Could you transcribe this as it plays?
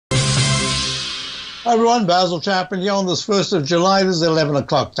Hi everyone, Basil Chapman here on this 1st of July. This is 11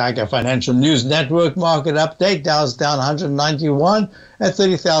 o'clock. Tiger Financial News Network market update. Dow's down 191 at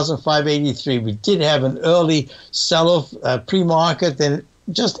 30,583. We did have an early sell-off pre-market. Then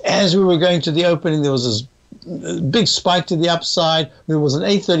just as we were going to the opening, there was this big spike to the upside. There was an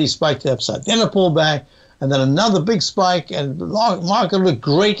 8:30 spike to the upside. Then a pullback. And then another big spike, and the market looked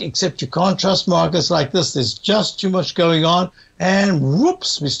great, except you can't trust markets like this. There's just too much going on. And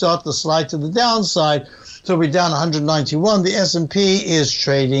whoops, we start the slide to the downside. So we're down 191. The S&P is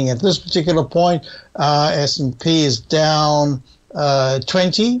trading at this particular point. S&P is down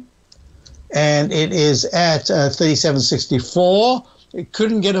 20, and it is at 3764. It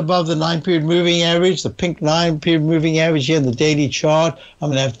couldn't get above the 9-period moving average, the pink 9-period moving average here in the daily chart.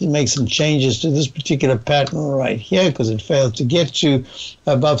 I'm going to have to make some changes to this particular pattern right here because it failed to get to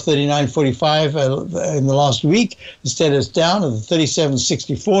above 39.45 in the last week. Instead, it's down at the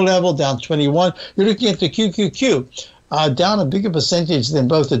 37.64 level, down 21. You're looking at the QQQ, down a bigger percentage than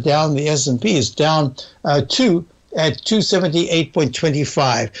both the Dow and the S&P. Is down 2 at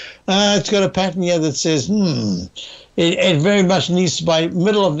 278.25. It's got a pattern here that says, It very much needs to, by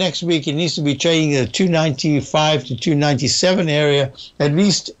middle of next week, it needs to be trading in the 295 to 297 area, at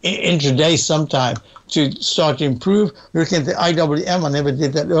least intraday sometime, to start to improve. Looking at the IWM, I never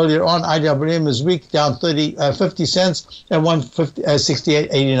did that earlier on. IWM is weak, down 50 cents at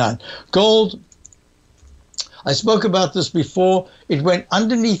 168.89. Gold, I spoke about this before. It went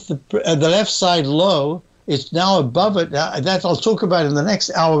underneath the left side low. It's now above it. That I'll talk about in the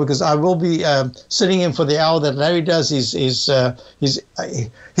next hour because I will be sitting in for the hour that Larry does. He's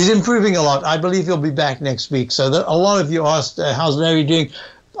improving a lot. I believe he'll be back next week. So a lot of you asked, how's Larry doing?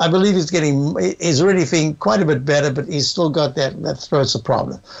 I believe he's really feeling quite a bit better, but he's still got that throat's a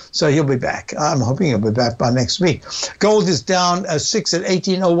problem. So he'll be back. I'm hoping he'll be back by next week. Gold is down 6 at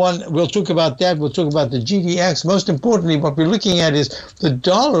 1801. We'll talk about that. We'll talk about the GDX. Most importantly, what we're looking at is the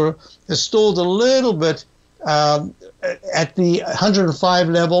dollar has stalled a little bit at the 105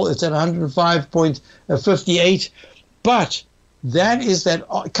 level. It's at 105.58, but that is that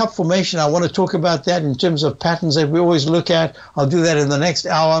cup formation. I want to talk about that in terms of patterns that we always look at. I'll do that in the next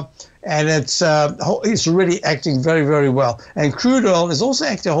hour, and it's really acting very, very well. And crude oil is also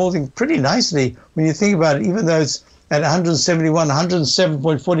holding pretty nicely when you think about it, even though it's at 171,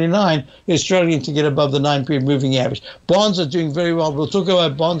 107.49, is struggling to get above the 9-period moving average. Bonds are doing very well. We'll talk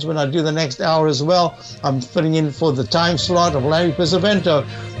about bonds when I do the next hour as well. I'm filling in for the time slot of Larry Pesavento.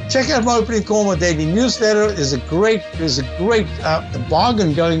 Check out my opening call, my daily newsletter. There's a great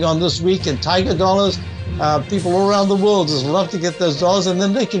bargain going on this week in Tiger dollars. People all around the world just love to get those dollars, and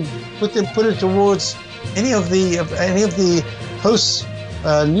then they can put it towards any of the hosts'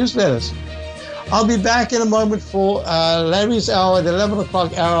 newsletters. I'll be back in a moment for Larry's hour, the 11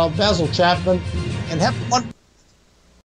 o'clock hour. Basil Chapman, and have one.